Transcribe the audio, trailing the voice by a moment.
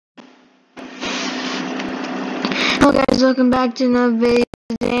Hello guys, welcome back to another video.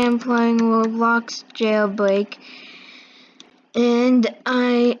 Today I'm playing Roblox Jailbreak, and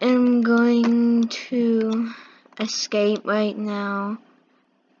I am going to escape right now.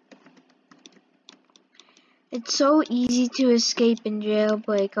 It's so easy to escape in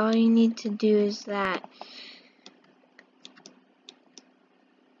Jailbreak. All you need to do is that.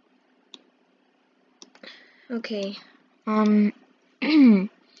 Okay, you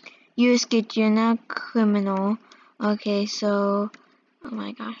escaped, you're not a criminal. Okay, so, oh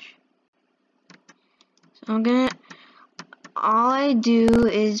my gosh. So all I do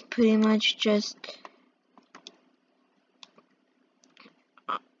is pretty much just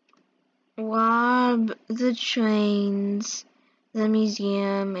rob the trains, the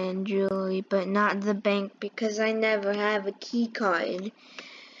museum, and jewelry, but not the bank because I never have a key card.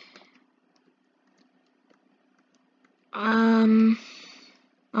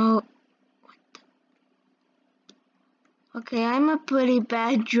 Oh, okay, I'm a pretty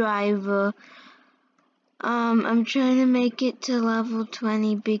bad driver. I'm trying to make it to level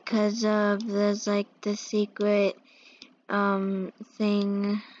 20 because there's like the secret,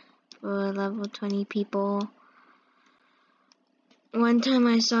 thing for level 20 people. One time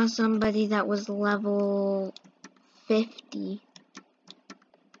I saw somebody that was level 50.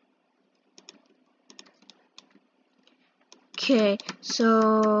 Okay,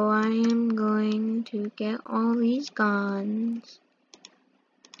 so I am going to get all these guns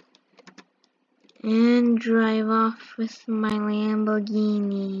and drive off with my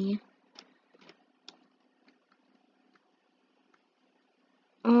Lamborghini.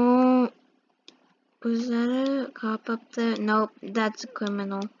 Oh, was that a cop up there? Nope, that's a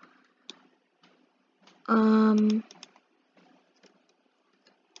criminal.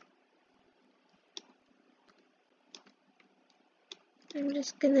 I'm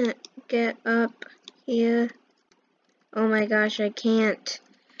just gonna get up here. Oh my gosh, I can't.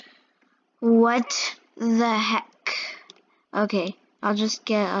 What the heck? Okay, I'll just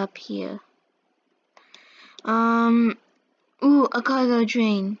get up here. Ooh, a cargo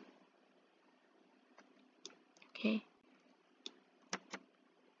train. Okay.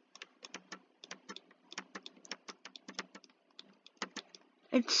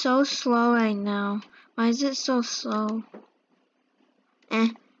 It's so slow right now. Why is it so slow?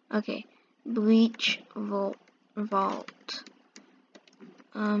 Okay. Bleach vault.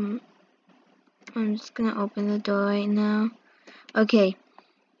 I'm just gonna open the door right now. Okay.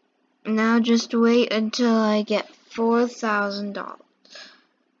 Now just wait until I get $4,000.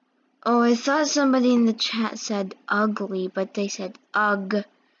 Oh, I thought somebody in the chat said ugly, but they said ugh.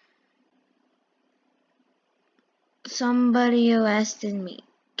 Somebody arrested me.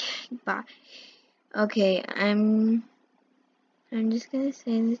 Bye. Okay, I'm just gonna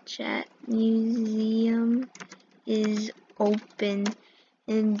say in the chat, museum is open,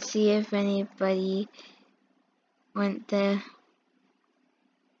 and see if anybody went there.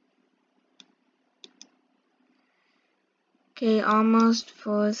 Okay, almost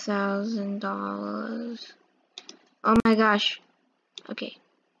 $4,000. Oh my gosh. Okay.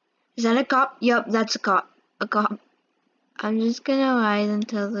 Is that a cop? Yup, that's a cop. A cop. I'm just gonna ride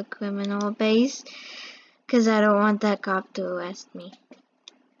until the criminal base, because I don't want that cop to arrest me.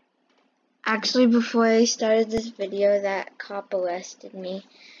 Actually, before I started this video, that cop arrested me.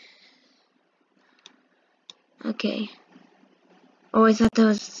 Okay. Oh, I thought that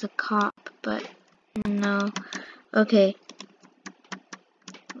was a cop, but no. Okay.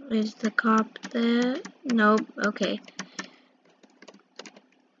 Is the cop there? Nope. Okay.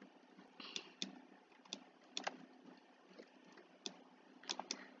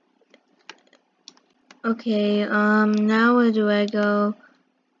 Okay, now where do I go?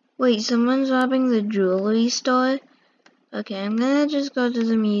 Wait, someone's robbing the jewelry store? Okay, I'm gonna just go to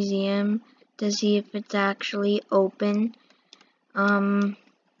the museum to see if it's actually open. I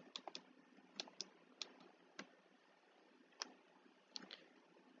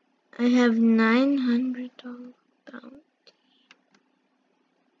have $900 bounty.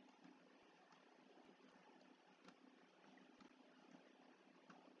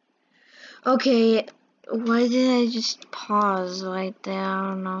 Okay, why did I just pause right there? I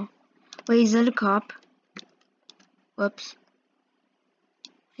don't know. Wait, is that a cop? Whoops.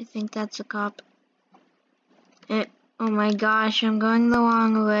 I think that's a cop. Oh my gosh, I'm going the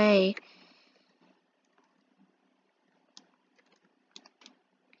wrong way.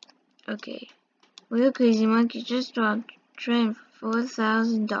 Okay. Real crazy monkey just robbed a train for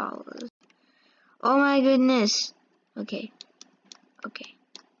 $4,000. Oh my goodness. Okay. Okay.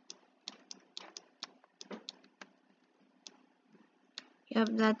 Yep,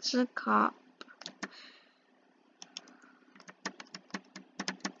 that's a cop.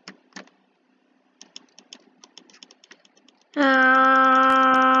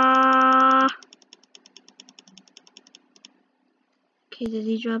 Okay, did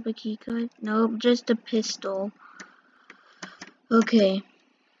he drop a key card? Nope, just a pistol. Okay.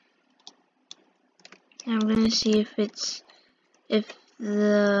 I'm gonna see if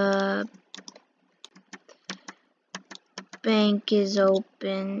the bank is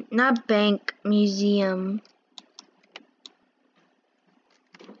open. Not bank, museum.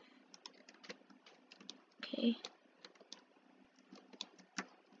 Okay.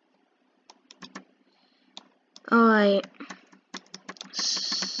 Alright.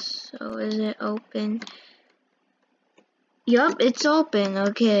 So is it open? Yup, it's open.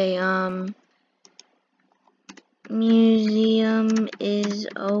 Okay, museum is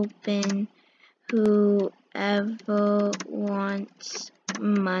open. Whoever wants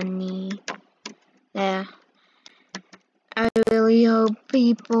money. There. I really hope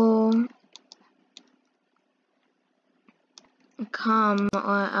people come,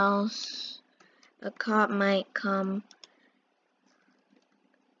 or else a cop might come.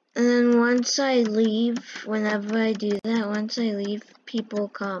 And then once I leave, whenever I do that, once I leave, people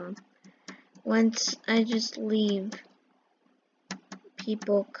come. Once I just leave,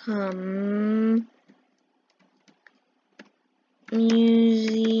 people come.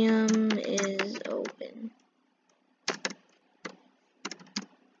 Museum is open.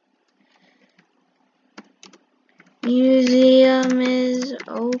 Museum is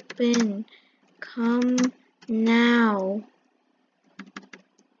open. Come now.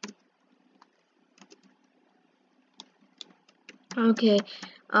 Okay.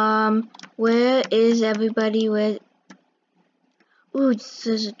 Where is everybody? Where? Ooh,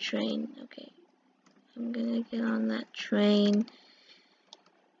 there's a train. Okay. I'm gonna get on that train.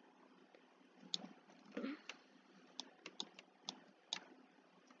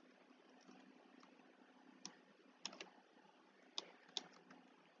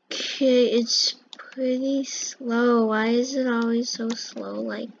 Okay, it's pretty slow. Why is it always so slow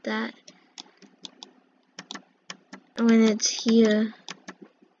like that? When it's here.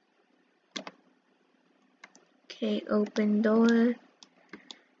 Okay, open door.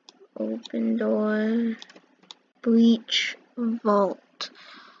 Open door. Bleach vault.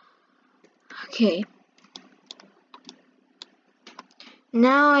 Okay.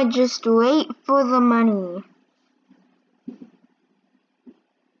 Now I just wait for the money.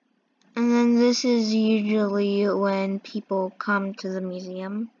 And then this is usually when people come to the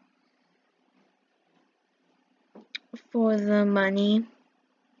museum for the money.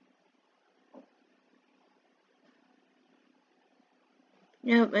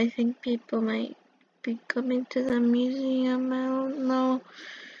 Yep, I think people might be coming to the museum. I don't know.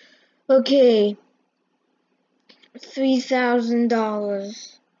 Okay.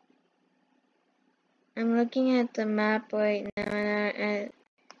 $3,000. I'm looking at the map right now and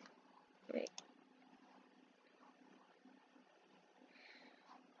wait.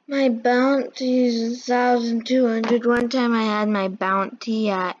 My bounty is 1,200. One time I had my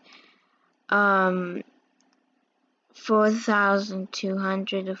bounty at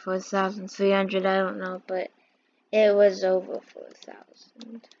 4,200 or 4,300, I don't know, but it was over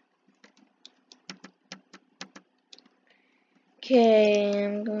 4,000. Okay,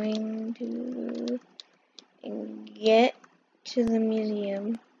 I'm going to get to the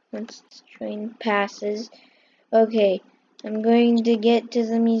museum once the train passes. Okay, I'm going to get to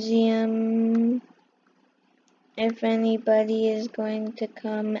the museum. If anybody is going to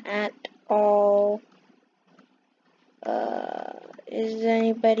come at all. Is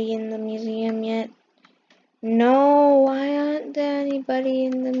anybody in the museum yet? No, why aren't there anybody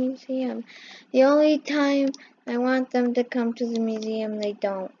in the museum? The only time I want them to come to the museum, they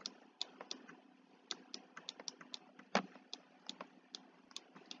don't.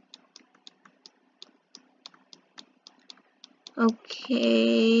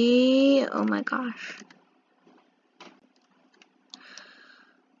 Okay, oh my gosh.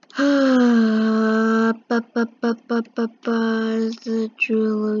 Is the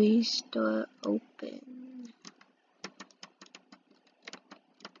jewelry store open?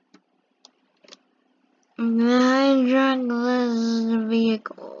 I'm gonna hijack this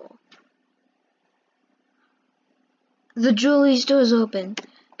vehicle. The jewelry store is open.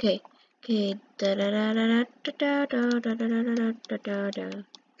 Okay. Okay.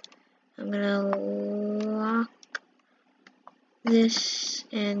 I'm gonna lock this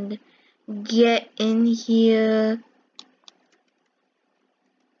and get in here.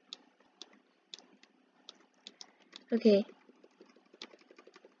 Okay.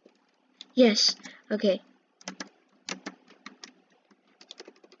 Yes. Okay.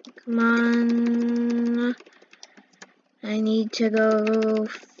 Come on. I need to go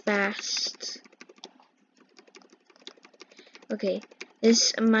fast. Okay.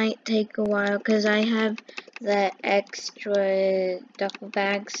 This might take a while because I have the extra duffel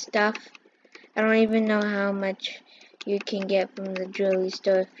bag stuff. I don't even know how much you can get from the jewelry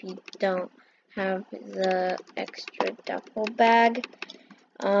store if you don't have the extra duffel bag.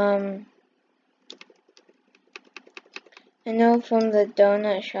 I know from the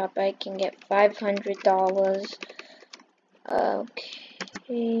donut shop I can get $500.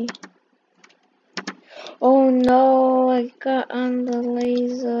 Okay. Oh no, I got on the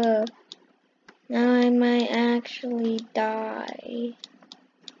laser. Now I might actually die.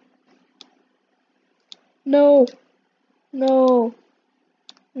 No, no,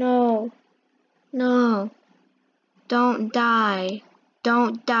 no, no. Don't die.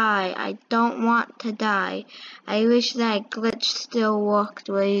 Don't die. I don't want to die. I wish that glitch still worked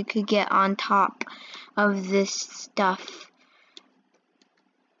where you could get on top of this stuff.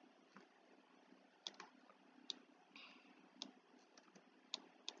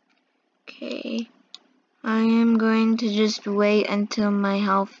 Okay. I am going to just wait until my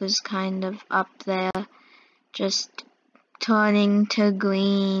health is kind of up there. Just turning to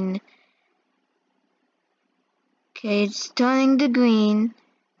green. Okay, it's turning to green.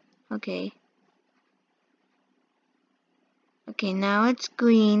 Okay. Okay, now it's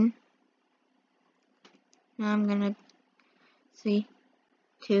green. Now I'm gonna 3,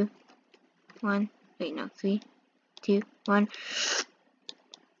 2, 1. Wait, no, 3, 2, 1.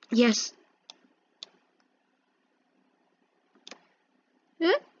 Yes.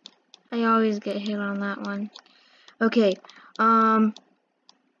 I always get hit on that one. Okay. Now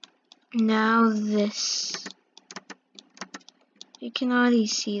this. You can already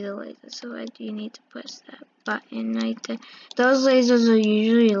see the laser, so I do need to press that button right there. Those lasers are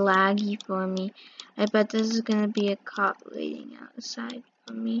usually laggy for me. I bet this is gonna be a cop waiting outside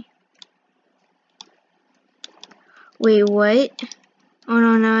for me. Wait, what? Oh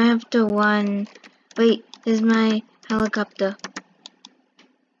no, now I have to run. Wait, there's my helicopter.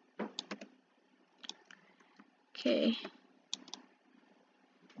 Okay.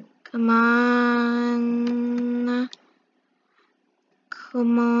 Come on.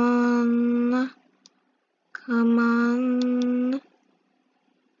 Come on. Come on.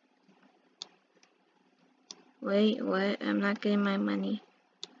 Wait, what? I'm not getting my money.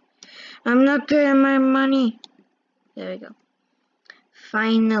 I'm not getting my money. There we go.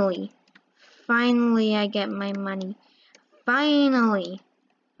 Finally. Finally, I get my money. Finally.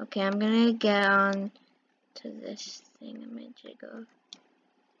 Okay, I'm gonna get on to this thingamajigger.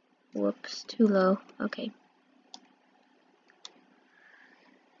 Whoops, too low. Okay.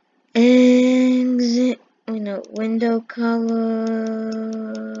 Exit. Oh no, window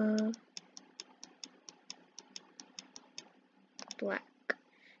color. Black.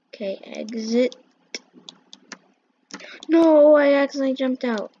 Okay, exit. No, I accidentally jumped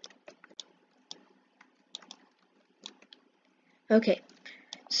out. Okay.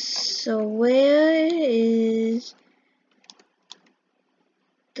 So where is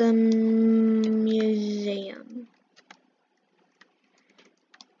the museum?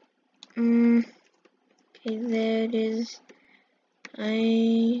 Okay, there it is.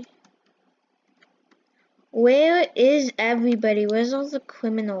 Where is everybody? Where's all the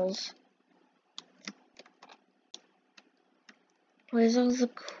criminals? Where's all the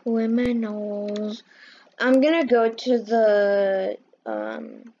criminals? I'm gonna go to the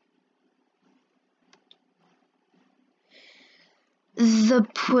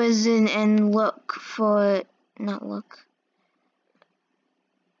prison and look for, not look,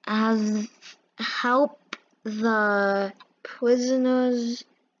 help the prisoners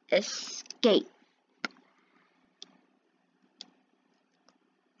escape.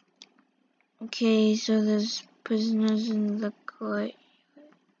 Okay, so there's prisoners in the court.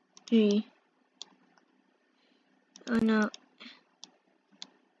 Gee. Oh no.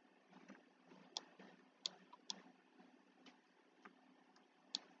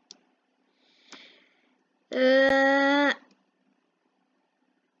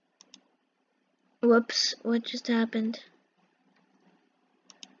 Whoops, what just happened?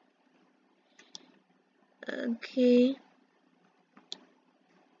 Okay.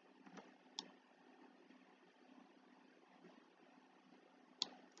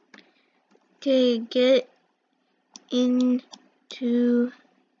 Okay, get into...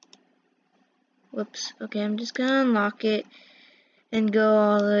 Whoops, okay, I'm just gonna unlock it and go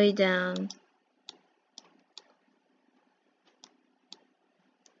all the way down.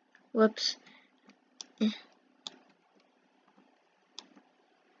 Whoops.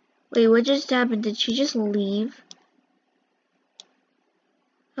 Wait, what just happened? Did she just leave?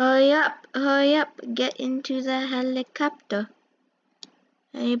 Hurry up, get into the helicopter.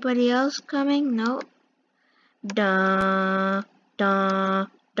 Anybody else coming? Nope. Da da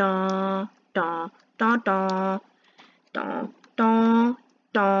da da da da da da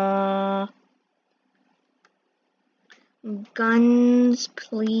da. Guns,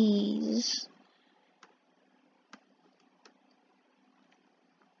 please.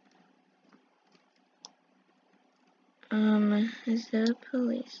 Is there a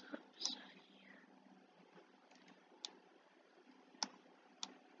police officer here?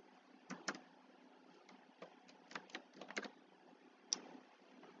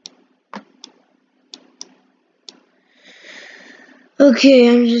 Okay,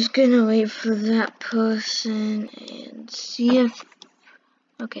 I'm just gonna wait for that person and see if...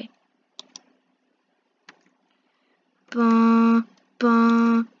 Okay. Ba,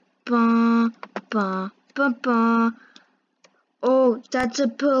 ba, ba, ba, ba, ba. Oh, that's a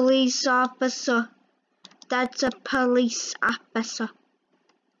police officer. That's a police officer.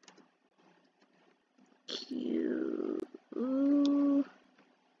 Cute.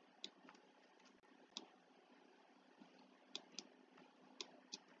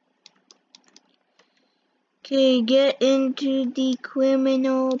 Okay, get into the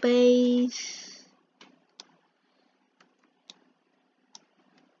criminal base.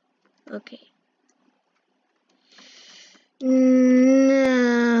 Okay. Now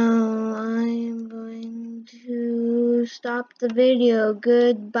I'm going to stop the video.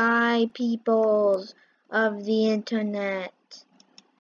 Goodbye, peoples of the internet.